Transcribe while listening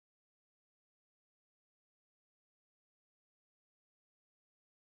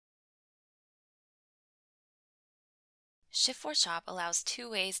Shift4Shop allows two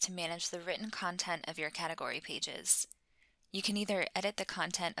ways to manage the written content of your category pages. You can either edit the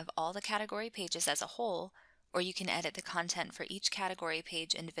content of all the category pages as a whole, or you can edit the content for each category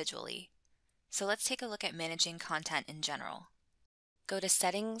page individually. So let's take a look at managing content in general. Go to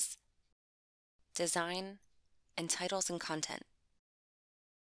Settings, Design, and Titles and Content.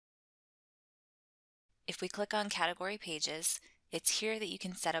 If we click on Category Pages, it's here that you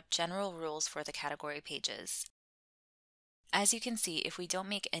can set up general rules for the category pages. As you can see, if we don't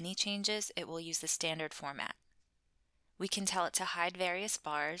make any changes, it will use the standard format. We can tell it to hide various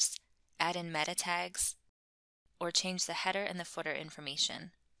bars, add in meta tags, or change the header and the footer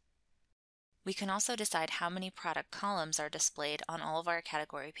information. We can also decide how many product columns are displayed on all of our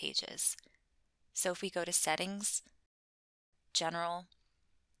category pages. So if we go to Settings, General,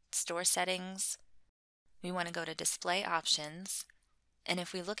 Store Settings, we want to go to Display Options, and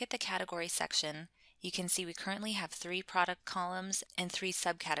if we look at the category section, you can see we currently have 3 product columns and 3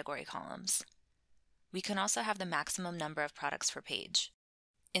 subcategory columns. We can also have the maximum number of products per page.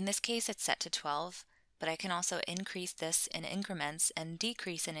 In this case, it's set to 12, but I can also increase this in increments and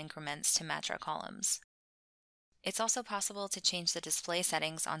decrease in increments to match our columns. It's also possible to change the display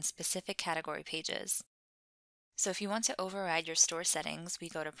settings on specific category pages. So if you want to override your store settings, we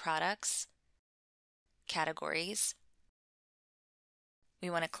go to Products, Categories. We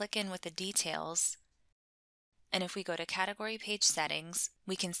want to click in with the details, and if we go to Category Page Settings,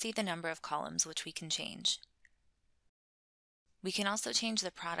 we can see the number of columns which we can change. We can also change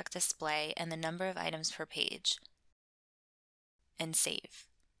the product display and the number of items per page, and save.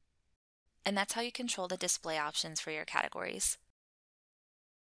 And that's how you control the display options for your categories.